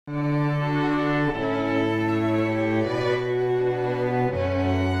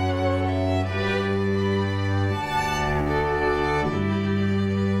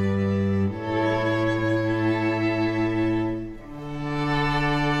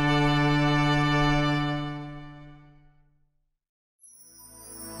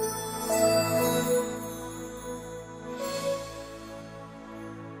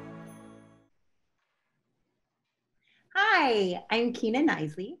I'm Kina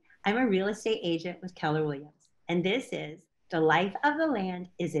Knisley. I'm a real estate agent with Keller Williams, and this is The Life of the Land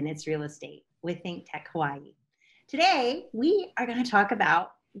is in Its Real Estate with ThinkTech Hawaii. Today, we are going to talk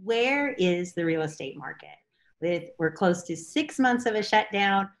about where is the real estate market. We're close to 6 months of a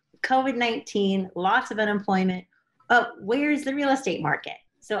shutdown, COVID-19, lots of unemployment, but where's the real estate market?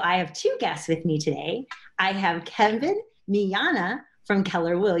 So I have two guests with me today. I have Kevin Miyama from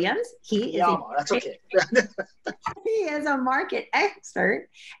Keller Williams. That's okay. He is a market expert.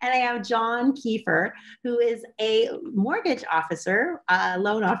 And I have John Keifer, who is a mortgage officer,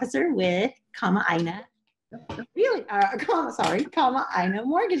 loan officer with Kama Aina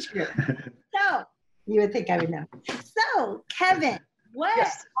Mortgage Group. So you would think I would know. So Kevin,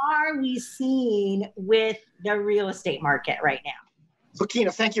 what are we seeing with the real estate market right now? So,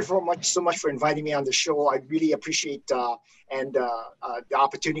 Kina, thank you so much for inviting me on the show. I really appreciate the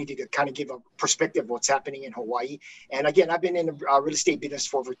opportunity to kind of give a perspective of what's happening in Hawaii. And again, I've been in the real estate business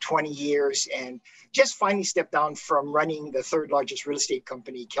for over 20 years and just finally stepped down from running the third largest real estate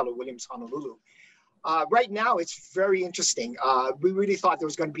company, Keller Williams Honolulu. Right now, it's very interesting. We really thought there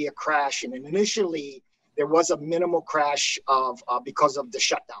was going to be a crash, and initially there was a minimal crash because of the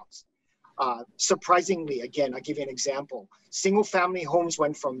shutdowns. Surprisingly, again, I'll give you an example. Single family homes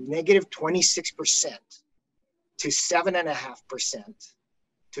went from negative 26% to 7.5%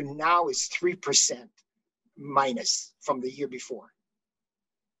 to now is 3% minus from the year before.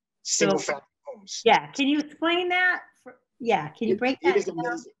 Single family homes. Yeah. Can you explain that? Can you break that down? It is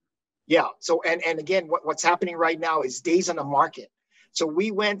amazing. Yeah. So, and again, what's happening right now is days on the market. So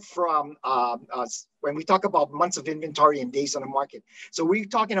we went from, when we talk about months of inventory and days on the market, so we're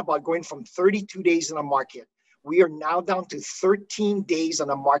talking about going from 32 days on the market. We are now down to 13 days on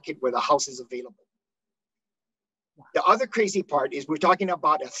the market where the house is available. Wow. The other crazy part is we're talking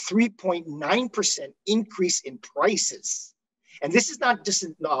about a 3.9% increase in prices. And this is not just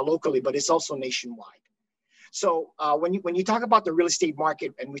locally, but it's also nationwide. So when you talk about the real estate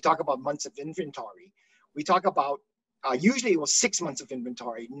market and we talk about months of inventory, we talk about usually it was 6 months of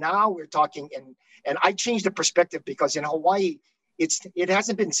inventory. Now we're talking, and I changed the perspective because in Hawaii, it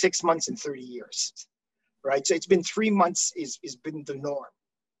hasn't been 6 months in 30 years, right? So it's been 3 months is been the norm.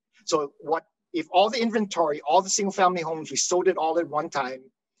 So if all the inventory, all the single family homes, we sold it all at one time,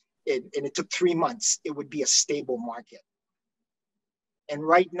 and it took 3 months, it would be a stable market. And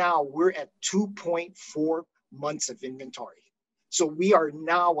right now we're at 2.4 months of inventory. So we are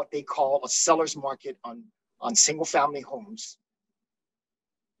now what they call a seller's market on single family homes.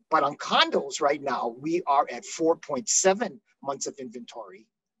 But on condos right now, we are at 4.7 months of inventory.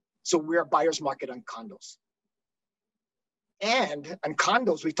 So we're a buyer's market on condos. And on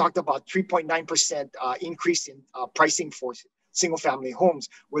condos, we talked about 3.9% increase in pricing for single family homes.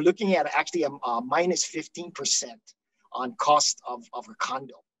 We're looking at actually a minus 15% on cost of a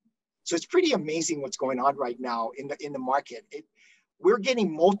condo. So it's pretty amazing what's going on right now in the market. We're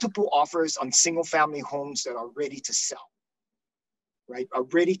getting multiple offers on single family homes that are ready to sell, right? Are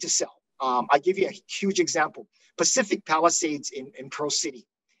ready to sell. I'll give you a huge example. Pacific Palisades in Pro City.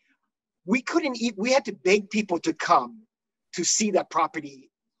 We had to beg people to come to see that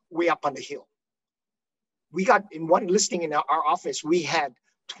property way up on the hill. We got in one listing in our office, we had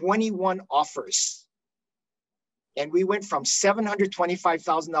 21 offers. And we went from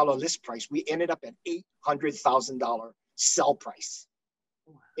 $725,000 list price. We ended up at $800,000 sell price.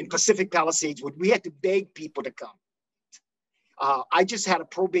 In Pacific Palisades, we had to beg people to come. I just had a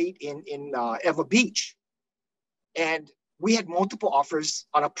probate in Eva Beach, and we had multiple offers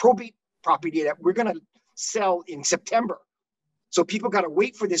on a probate property that we're going to sell in September. So people got to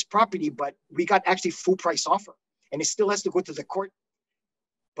wait for this property, but we got actually full price offer, and it still has to go to the court.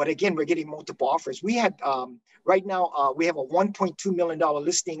 But again, we're getting multiple offers. We had right now we have a $1.2 million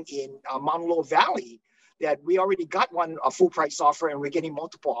listing in Mauna Loa Valley that we already got a full price offer, and we're getting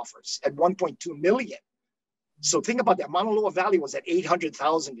multiple offers at 1.2 million. So think about that. Mauna Loa Valley was at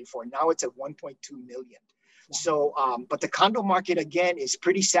 800,000 before. Now it's at 1.2 million. So, but the condo market again is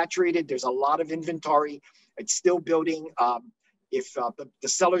pretty saturated. There's a lot of inventory. It's still building. If the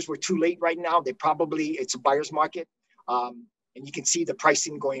sellers were too late right now, it's a buyer's market. And you can see the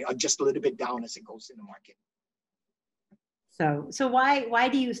pricing going just a little bit down as it goes in the market. So why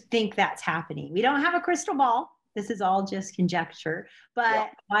do you think that's happening? We don't have a crystal ball. This is all just conjecture. But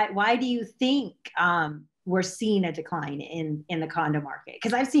why do you think we're seeing a decline in the condo market?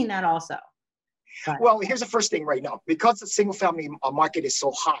 Because I've seen that also. But. Well, here's the first thing right now. Because the single family market is so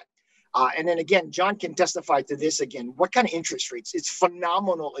hot, and then again, John can testify to this again. What kind of interest rates? It's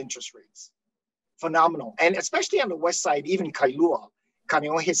phenomenal interest rates. Phenomenal. And especially on the west side, even Kailua,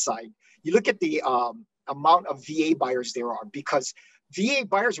 Kaneohe side, you look at the amount of VA buyers there are, because VA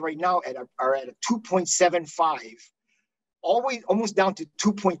buyers right now are at a 2.75, almost down to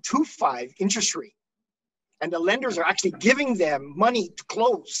 2.25 interest rate. And the lenders are actually giving them money to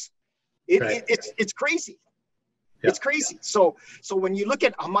close. It's crazy. Yeah. It's crazy. So when you look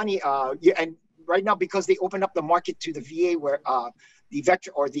at Amani, and right now, because they opened up the market to the VA, where the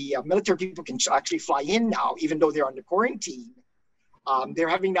veteran or the military people can actually fly in now, even though they're under quarantine, they're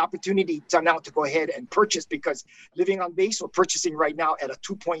having the opportunity to go ahead and purchase, because living on base or purchasing right now at a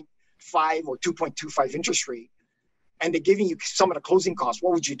 2.5 or 2.25 interest rate, and they're giving you some of the closing costs.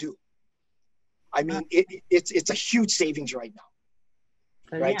 What would you do? I mean, it's a huge savings right now.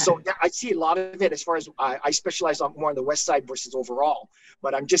 Right. Yeah. So I see a lot of it, as far as I specialize more on the West Side versus overall,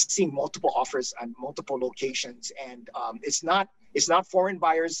 but I'm just seeing multiple offers and multiple locations. And it's not foreign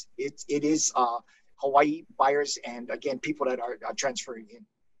buyers. It is Hawaii buyers. And again, people that are transferring in.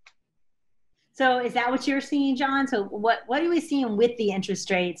 So is that what you're seeing, John? So what are we seeing with the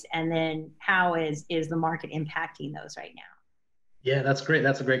interest rates, and then how is the market impacting those right now? Yeah, that's great.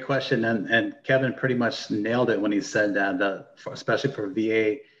 That's a great question. And Kevin pretty much nailed it when he said that, especially for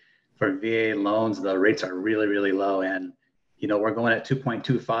VA loans, the rates are really, really low. And, we're going at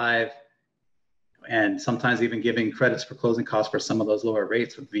 2.25, and sometimes even giving credits for closing costs for some of those lower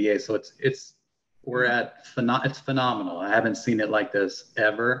rates with VA. So it's phenomenal. I haven't seen it like this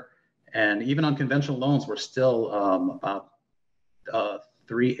ever. And even on conventional loans, we're still about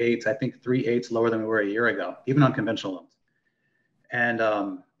 3/8, I think 3/8 lower than we were a year ago, even on conventional loans. And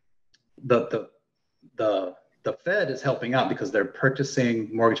the Fed is helping out, because they're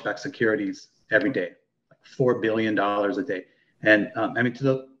purchasing mortgage-backed securities every day, like $4 billion a day. And I mean, to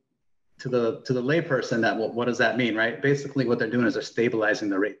the layperson, what does that mean, right? Basically, what they're doing is they're stabilizing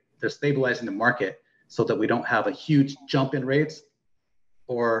the rate. They're stabilizing the market so that we don't have a huge jump in rates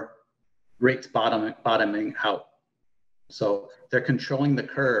or rates bottoming out. So they're controlling the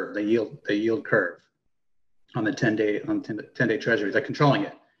curve, the yield curve on the 10-day treasuries. They're controlling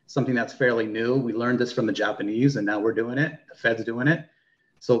it. Something that's fairly new. We learned this from the Japanese, and now we're doing it. The Fed's doing it.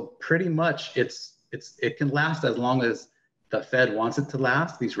 So pretty much it can last as long as the Fed wants it to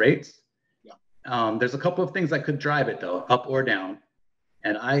last, these rates. Yeah. There's a couple of things that could drive it, though, up or down.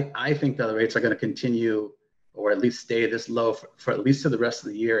 And I think that the rates are going to continue, or at least stay this low for at least to the rest of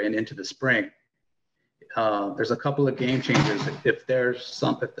the year and into the spring. There's a couple of game changers. If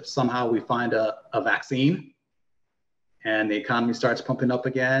somehow we find a vaccine and the economy starts pumping up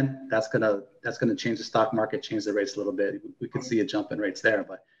again, that's gonna change the stock market, change the rates a little bit. We could see a jump in rates there,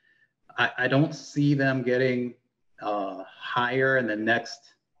 but I don't see them getting higher in the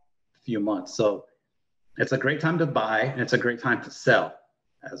next few months. So it's a great time to buy, and it's a great time to sell,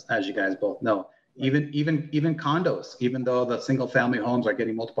 as you guys both know. Even condos, even though the single family homes are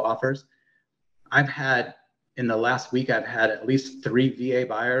getting multiple offers, in the last week, I've had at least 3 VA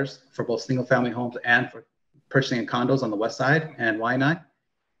buyers for both single family homes and for purchasing condos on the West Side and Waianae,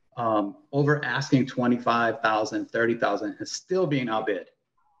 over asking $25,000, $30,000, and still being outbid.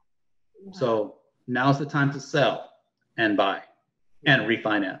 Wow. So now's the time to sell and buy and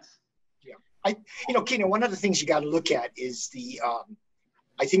refinance. Yeah, Kina, one of the things you got to look at is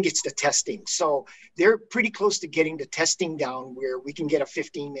I think it's the testing. So they're pretty close to getting the testing down, where we can get a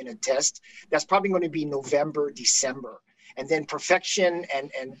 15-minute test. That's probably going to be November, December. And then perfection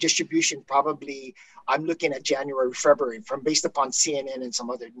and distribution, probably I'm looking at January, February, based upon CNN and some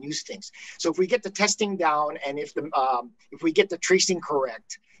other news things. So if we get the testing down, and if we get the tracing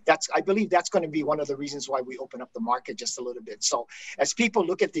correct, I believe that's going to be one of the reasons why we open up the market just a little bit. So as people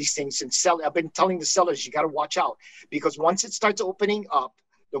look at these things and sell, I've been telling the sellers, you got to watch out, because once it starts opening up,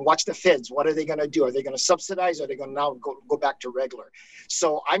 then watch the Feds. What are they going to do? Are they going to subsidize? Or are they going to now go back to regular?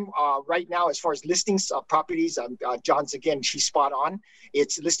 So I'm right now, as far as listings of properties, John's, again, she's spot on.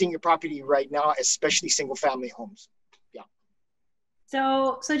 It's listing your property right now, especially single family homes. Yeah.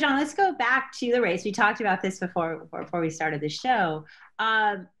 So John, let's go back to the rates. We talked about this before we started the show.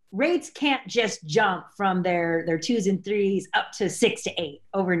 Rates can't just jump from their 2s and 3s up to 6 to 8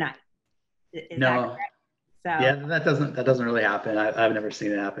 overnight. Is no. That correct? So. Yeah, that doesn't really happen. I've never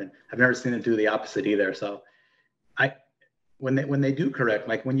seen it happen. I've never seen it do the opposite either. So when they do correct,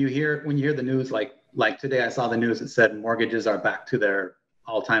 like when you hear the news, like today I saw the news that said mortgages are back to their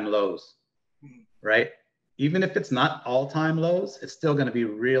all-time lows, right? Even if it's not all-time lows, it's still going to be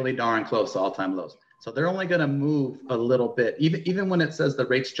really darn close to all-time lows. So they're only going to move a little bit. Even when it says the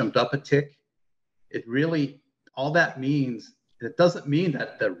rates jumped up a tick, it really, all that means, it doesn't mean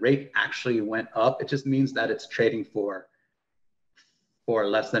that the rate actually went up. It just means that it's trading for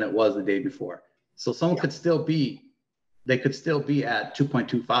less than it was the day before. So they could still be at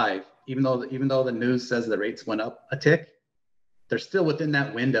 2.25 even though the news says the rates went up a tick, they're still within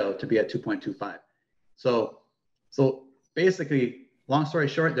that window to be at 2.25. So basically, long story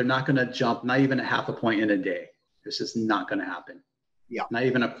short, they're not going to jump not even a half a point in a day. It's just not going to happen. Yeah. Not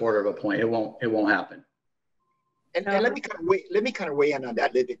even a quarter of a point. It won't happen. And let me kind of weigh in on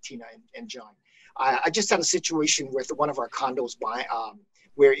that a little bit, Tina and John. I just had a situation with one of our condos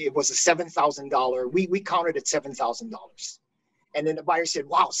where it was a $7,000. We counted at $7,000, and then the buyer said,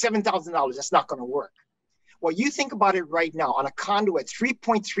 "Wow, $7,000. That's not going to work." Well, you think about it right now on a condo at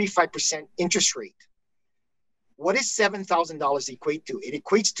 3.35% interest rate. What does $7,000 equate to? It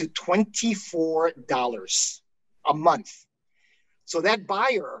equates to $24 a month. So that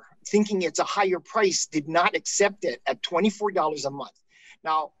buyer, thinking it's a higher price, did not accept it at $24 a month.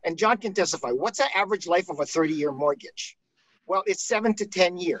 Now, and John can testify, what's the average life of a 30-year mortgage? Well, it's 7 to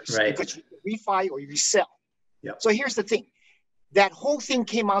 10 years, right, because you refi or you resell. Yep. So here's the thing. That whole thing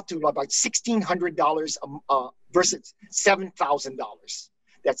came out to about $1,600 versus $7,000.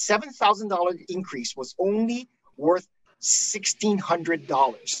 That $7,000 increase was only worth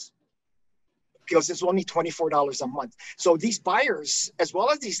 $1,600 because it's only $24 a month. So these buyers, as well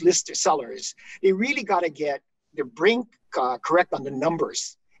as these sellers, they really got to get their brain correct on the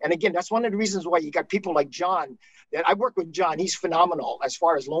numbers. And again, that's one of the reasons why you got people like John. That I work with John. He's phenomenal as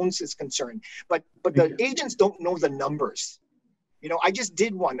far as loans is concerned. But the agents don't know the numbers. You know, I just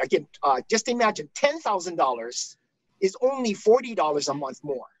did one. Again, just imagine $10,000 is only $40 a month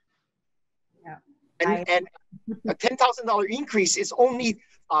more. Yeah. And a $10,000 increase is only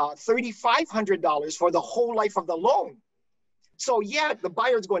 $3,500 for the whole life of the loan. So yeah, the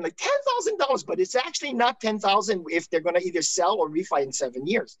buyer's going like $10,000, but it's actually not $10,000 if they're going to either sell or refi in 7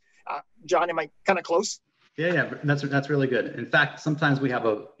 years. John, am I kind of close? Yeah, that's really good. In fact, sometimes we have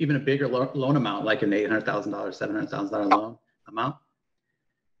even a bigger loan amount, like an $800,000, $700,000 loan amount.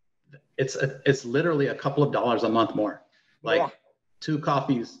 It's literally a couple of dollars a month more, like 2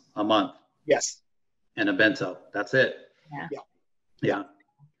 coffees a month. Yes. And a bento. That's it. Yeah.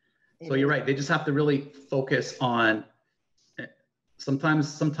 So you're right. They just have to really focus on.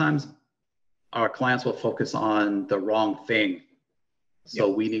 Sometimes our clients will focus on the wrong thing. So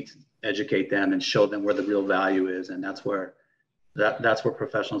we need to educate them and show them where the real value is, and that's where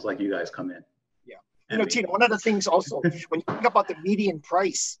professionals like you guys come in. Yeah. You know, Tina, one of the things also when you think about the median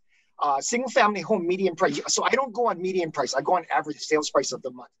price, single family home median price. So I don't go on median price. I go on average sales price of the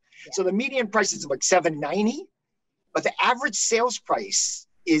month. Yeah. So the median price is like $790, but the average sales price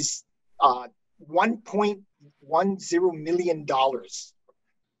is $1.10 million.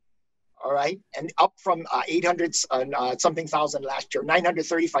 All right, and up from 800 something thousand last year,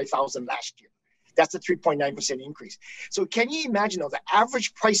 935,000 last year. That's a 3.9% increase. So can you imagine? The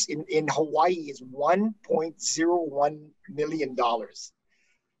average price in Hawaii is $1.01 million.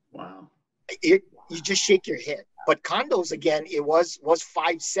 Wow. You just shake your head. But condos, again, it was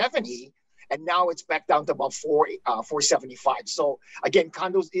 570, and now it's back down to about 475. So again,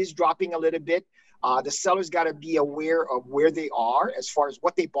 condos is dropping a little bit. The sellers got to be aware of where they are as far as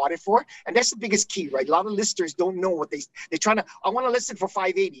what they bought it for, and that's the biggest key, right? A lot of listers don't know what they're trying to. I want to list it for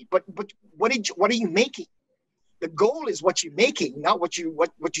 580, but what are you making? The goal is what you're making, not what you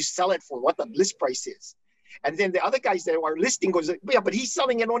sell it for, what the list price is. And then the other guys that are listing goes, yeah, but he's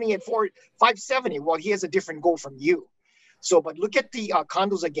selling it only at 570. Well, he has a different goal from you. So, but look at the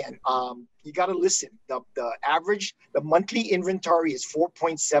condos again. You got to listen. The average, the monthly inventory is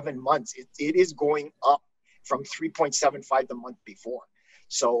 4.7 months. It is going up from 3.75 the month before.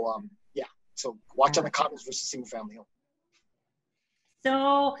 So, So watch on the condos versus single family home.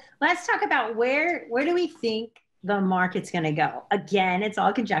 So let's talk about where do we think the market's going to go? Again, it's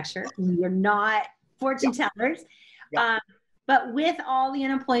all conjecture. We're not fortune tellers. But with all the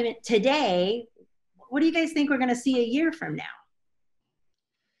unemployment today, what do you guys think we're going to see a year from now?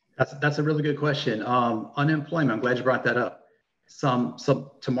 That's a really good question. Unemployment, I'm glad you brought that up.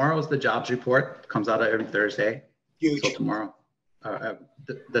 So tomorrow's the jobs report, comes out every Thursday. Huge. So tomorrow, on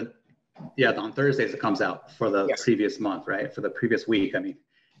Thursdays it comes out for the previous month, right? For the previous week, I mean.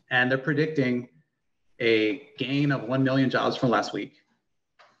 And they're predicting a gain of 1 million jobs from last week.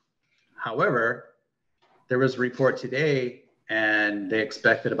 However, there was a report today and they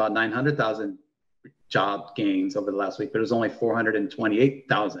expected about 900,000 job gains over the last week, but it was only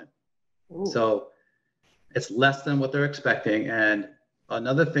 428,000. So it's less than what they're expecting. And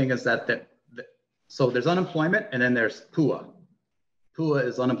another thing is so there's unemployment and then there's PUA. PUA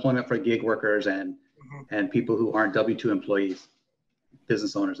is unemployment for gig workers and people who aren't W-2 employees,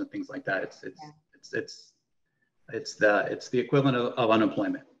 business owners and things like that. It's the equivalent of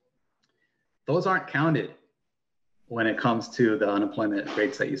unemployment. Those aren't counted when it comes to the unemployment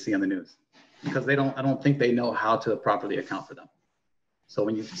rates that you see on the news, because I don't think they know how to properly account for them.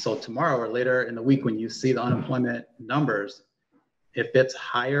 So tomorrow or later in the week, when you see the unemployment numbers, if it's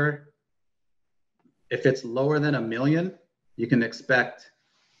lower than 1 million, you can expect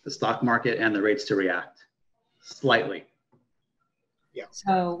the stock market and the rates to react slightly. Yeah.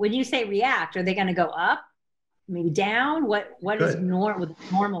 So when you say react, are they going to go up, maybe down? What is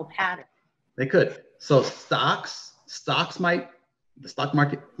normal pattern? They could. So the stock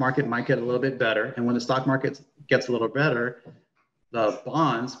market might get a little bit better, and when the stock market gets a little better, the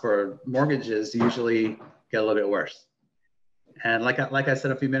bonds for mortgages usually get a little bit worse. And like I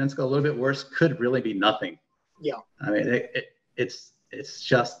said a few minutes ago, a little bit worse could really be nothing. Yeah. I mean, it's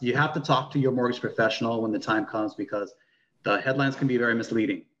just, you have to talk to your mortgage professional when the time comes, because the headlines can be very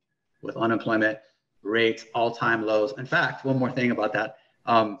misleading with unemployment rates, all-time lows. In fact, one more thing about that.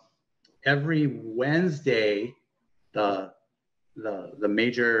 Every Wednesday, the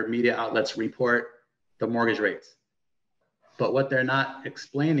major media outlets report the mortgage rates. But what they're not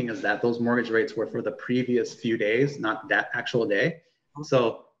explaining is that those mortgage rates were for the previous few days, not that actual day.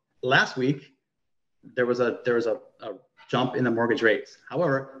 So last week, there was a jump in the mortgage rates.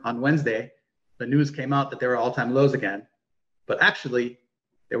 However, on Wednesday, the news came out that they were all-time lows again, but actually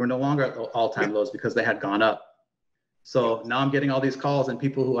they were no longer at all-time lows because they had gone up. So now I'm getting all these calls and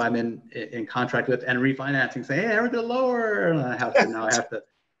people who I'm in contract with and refinancing saying, hey, they're lower. And I have to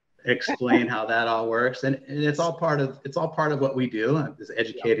explain how that all works. And it's all part of what we do, is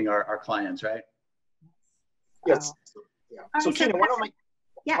educating our clients, right? Yes. Yeah. So Kina, one of my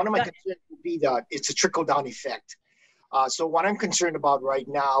concerns would be that it's a trickle-down effect. So what I'm concerned about right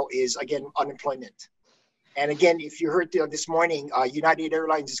now is, again, unemployment. And again, if you heard this morning, United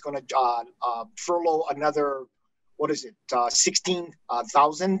Airlines is going to furlough another,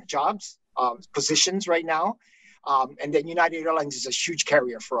 16,000 jobs, positions right now. And then United Airlines is a huge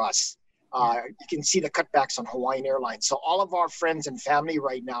carrier for us. You can see the cutbacks on Hawaiian Airlines. So all of our friends and family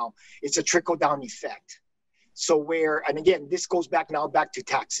right now, it's a trickle-down effect. So and again, this goes back to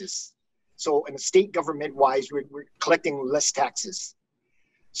taxes. So in the state government wise, we're collecting less taxes.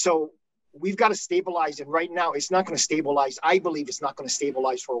 So we've got to stabilize. And right now it's not going to stabilize. I believe it's not going to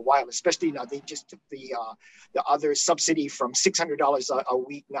stabilize for a while, especially now they just took the other subsidy from $600 a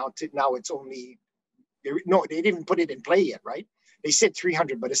week now it's only, they didn't even put it in play yet, right? They said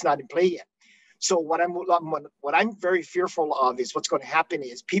 $300, but it's not in play yet. So what I'm very fearful of is what's going to happen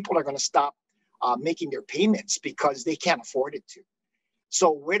is people are going to stop making their payments because they can't afford it to. So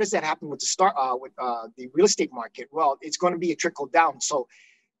where does that happen with the real estate market? Well, it's going to be a trickle down. So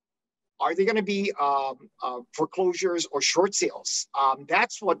are there going to be foreclosures or short sales?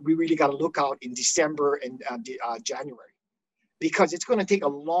 That's what we really got to look out in December and January, because it's going to take a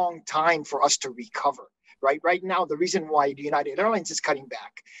long time for us to recover. Right now, the reason why the United Airlines is cutting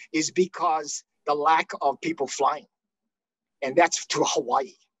back is because the lack of people flying, and that's to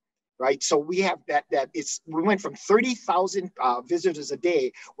Hawaii. Right, so we have we went from 30,000 visitors a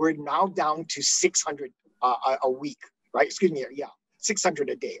day. We're now down to 600 a week, right? 600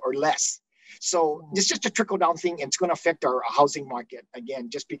 a day or less. So it's just a trickle down thing, and it's going to affect our housing market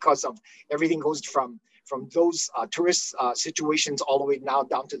again, just because of everything goes from those tourist situations all the way now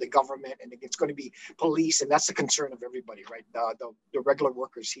down to the government, and it's going to be police, and that's the concern of everybody, right? The regular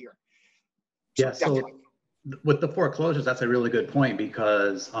workers here. So with the foreclosures, that's a really good point,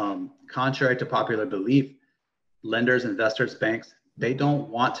 because contrary to popular belief, lenders, investors, banks, they don't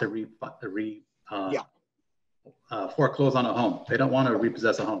want to foreclose on a home. They don't want to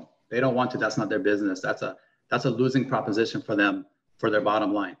repossess a home. They don't want to. That's not their business. That's a losing proposition for them, for their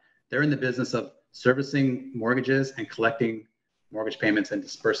bottom line. They're in the business of servicing mortgages and collecting mortgage payments and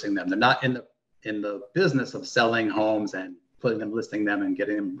dispersing them. They're not in the business of selling homes and listing them and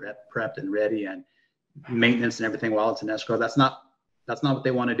getting them prepped and ready and maintenance and everything while it's in escrow. That's not what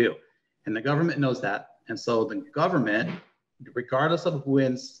they want to do. And the government knows that. And so the government, regardless of who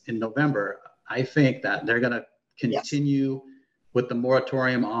wins in November, I think that they're going to continue with the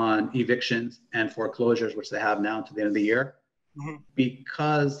moratorium on evictions and foreclosures, which they have now to the end of the year,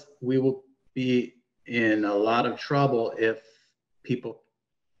 because we will be in a lot of trouble if people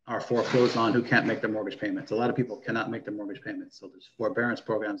are foreclosed on who can't make their mortgage payments. A lot of people cannot make their mortgage payments. So there's forbearance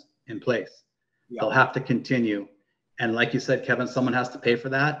programs in place. They'll have to continue. And like you said, Kevin, someone has to pay for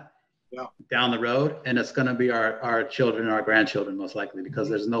that down the road. And it's going to be our children and our grandchildren, most likely, because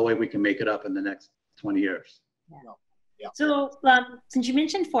there's no way we can make it up in the next 20 years. So since you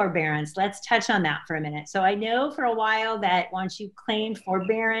mentioned forbearance, let's touch on that for a minute. So I know for a while that once you claimed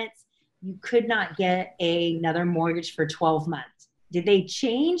forbearance, you could not get another mortgage for 12 months. Did they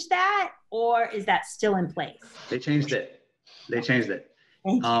change that? or is that still in place? They changed it. They changed it.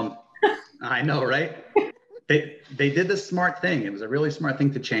 Thank you. I know, right? They did the smart thing. It was a really smart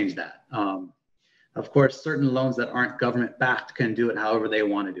thing to change that. Of course, certain loans that aren't government backed can do it however they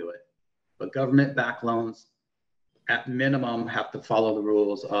want to do it. But government backed loans, at minimum, have to follow the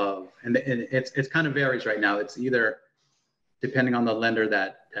rules of, and it's kind of varies right now. It's either depending on the lender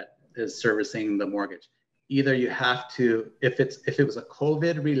that is servicing the mortgage. Either you have to, if it was a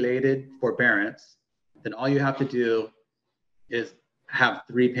COVID related forbearance, then all you have to do is have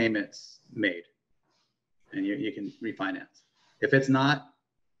 3 payments made and you can refinance. If it's not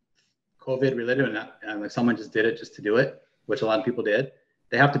COVID related and like someone just did it just to do it, which a lot of people did,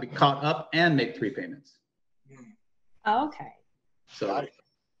 they have to be caught up and make 3 payments. Okay. So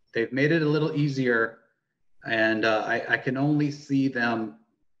they've made it a little easier, and I can only see them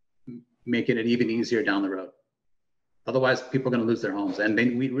making it even easier down the road. Otherwise, people are going to lose their homes, and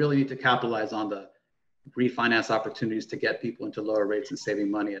we really need to capitalize on the refinance opportunities to get people into lower rates and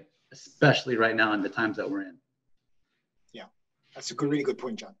saving money, especially right now in the times that we're in. Yeah, that's a really good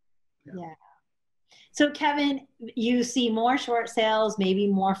point, John. Yeah. So Kevin, you see more short sales, maybe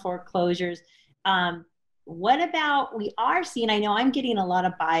more foreclosures. What about, we are seeing, I know I'm getting a lot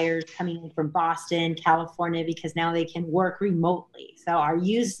of buyers coming in from Boston, California, because now they can work remotely. So are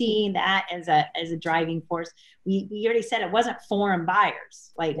you seeing that as a driving force? We already said it wasn't foreign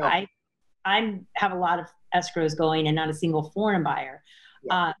buyers. Like no. I have a lot of escrows going and not a single foreign buyer.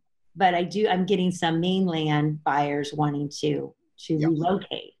 Yeah. But I'm getting some mainland buyers wanting to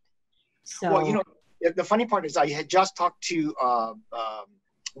relocate. So, well, the funny part is I had just talked to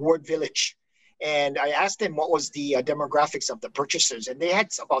Ward Village, and I asked them what was the demographics of the purchasers, and they had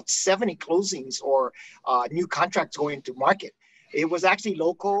about 70 closings or new contracts going to market. It was actually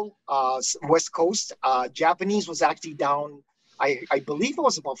local, West Coast. Japanese was actually down, I believe it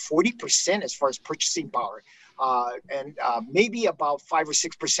was about 40% as far as purchasing power. And maybe about 5 or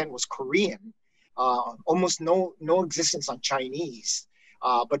 6% was Korean. Almost no existence on Chinese.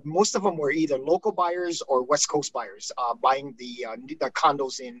 But most of them were either local buyers or West Coast buyers buying the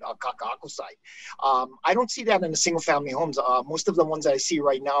condos in Kaka'ako side. I don't see that in the single family homes. Most of the ones that I see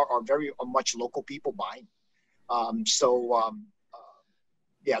right now are very much local people buying.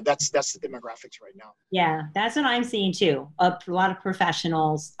 Yeah, that's the demographics right now. Yeah, that's what I'm seeing too. A lot of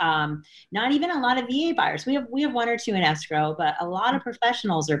professionals, not even a lot of VA buyers. We have 1 or 2 in escrow, but a lot of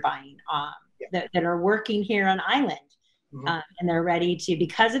professionals are buying that are working here on island. Mm-hmm. And they're ready to,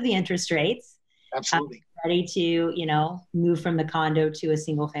 because of the interest rates, absolutely ready to, move from the condo to a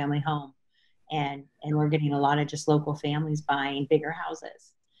single family home. And we're getting a lot of just local families buying bigger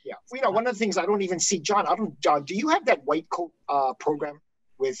houses. Yeah. Well, one of the things I don't even see, John, do you have that white coat program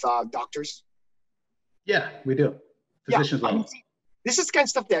with doctors? Yeah, we do. Physicians level. This is kind of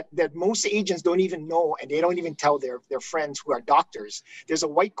stuff that most agents don't even know, and they don't even tell their friends who are doctors. There's a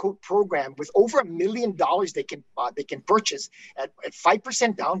white coat program with over $1 million they can purchase at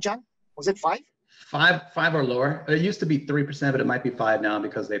 5% down, John? Was it 5? 5 or lower. It used to be 3%, but it might be 5 now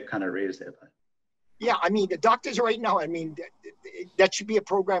because they've kind of raised it. Yeah, I mean, the doctors right now, I mean, that should be a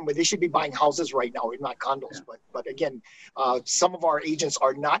program where they should be buying houses right now, not condos. Yeah. But again, some of our agents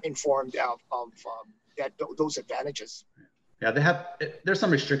are not informed of those advantages. Yeah, there's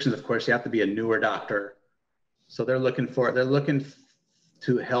some restrictions, of course. You have to be a newer doctor. So they're looking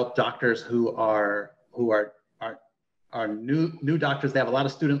to help doctors who are new doctors. They have a lot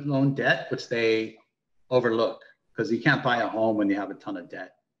of student loan debt, which they overlook because you can't buy a home when you have a ton of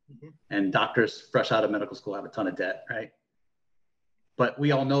debt. Mm-hmm. And doctors fresh out of medical school have a ton of debt, right? But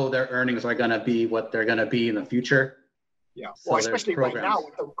we all know their earnings are going to be what they're going to be in the future. Yeah, well, especially right now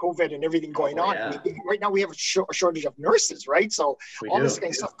with the COVID and everything going on. Yeah. I mean, right now we have a shortage of nurses, right? So all this kind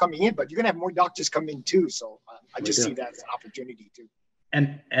of stuff coming in, but you're going to have more doctors come in too. So I just see that as an opportunity too.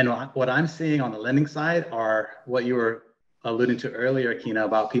 And what I'm seeing on the lending side are what you were alluding to earlier, Kina,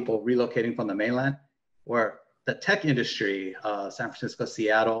 about people relocating from the mainland, where the tech industry, San Francisco,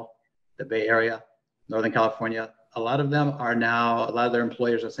 Seattle, the Bay Area, Northern California, a lot of their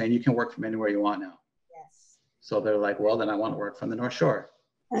employers are saying you can work from anywhere you want now. So they're like, well, then I want to work from the North Shore.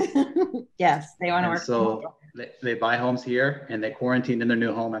 Yes, they want to work. So they buy homes here and they quarantine in their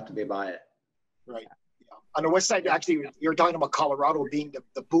new home after they buy it. Right. Yeah. On the west side, actually, you're talking about Colorado being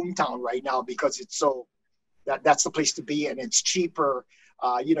the boom town right now because it's so that's the place to be and it's cheaper,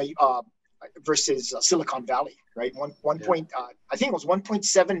 versus Silicon Valley, right? I think it was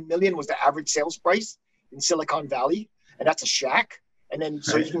 1.7 million was the average sales price in Silicon Valley, and that's a shack. And then,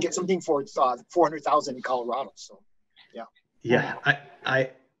 so you can get something for $400,000 in Colorado. So, yeah. Yeah,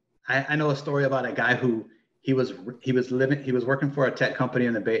 I know a story about a guy who he was working for a tech company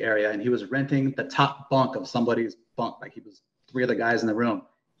in the Bay Area, and he was renting the top bunk of somebody's bunk. Like, he was 3 other guys in the room.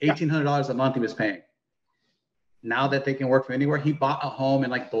 $1,800 a month he was paying. Now that they can work from anywhere, he bought a home in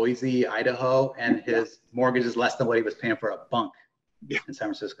like Boise, Idaho, and his mortgage is less than what he was paying for a bunk in San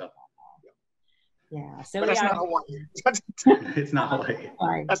Francisco. Yeah. So but that's not Hawaii. It's not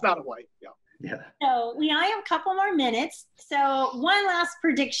Hawaii. That's not Hawaii. Yeah. Yeah. So we only have a couple more minutes. So one last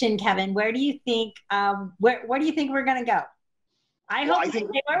prediction, Kevin. Where do you think where do you think we're going to go? I hope we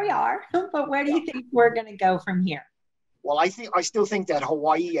stay where we are, but where do you think we're going to go from here? Well, I still think that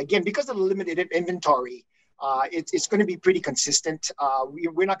Hawaii, again, because of the limited inventory, it's going to be pretty consistent.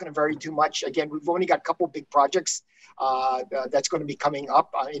 We're not going to vary too much. Again, we've only got a couple big projects that's going to be coming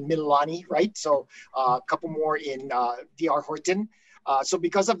up in Mililani, right? So a couple more in DR Horton. So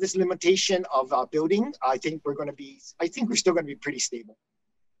because of this limitation of building, I think we're still going to be pretty stable.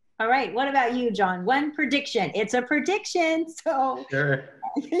 All right. What about you, John? One prediction. It's a prediction, so sure.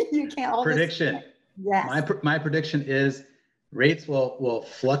 You can't hold prediction. Yes. My prediction is rates will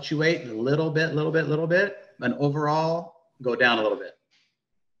fluctuate a little bit, and overall go down a little bit.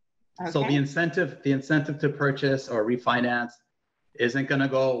 Okay. So the incentive to purchase or refinance isn't going to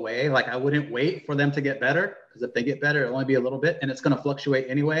go away. Like, I wouldn't wait for them to get better, because if they get better, it'll only be a little bit, and it's going to fluctuate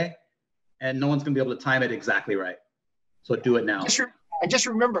anyway, and no one's going to be able to time it exactly right. So do it now. And just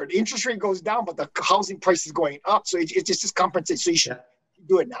remember, the interest rate goes down, but the housing price is going up. So it just compensates. So you should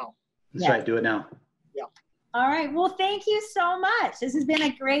do it now. That's right. Do it now. Yeah. All right. Well, thank you so much. This has been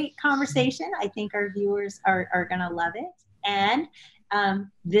a great conversation. I think our viewers are going to love it. And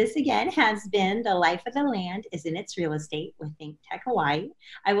this, again, has been The Life of the Land is in Its Real Estate with ThinkTech Hawaii.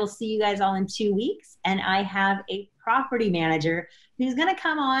 I will see you guys all in 2 weeks. And I have a property manager who's going to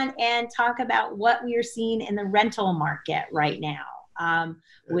come on and talk about what we are seeing in the rental market right now.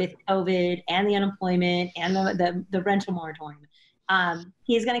 With COVID and the unemployment and the rental moratorium.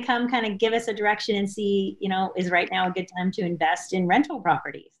 He's going to come kind of give us a direction and see, is right now a good time to invest in rental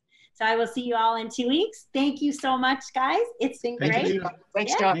properties. So I will see you all in 2 weeks. Thank you so much, guys. It's been great.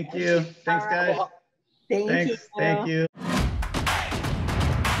 Thanks, John. Thank you. Thanks, guys. Thank you. Thank you.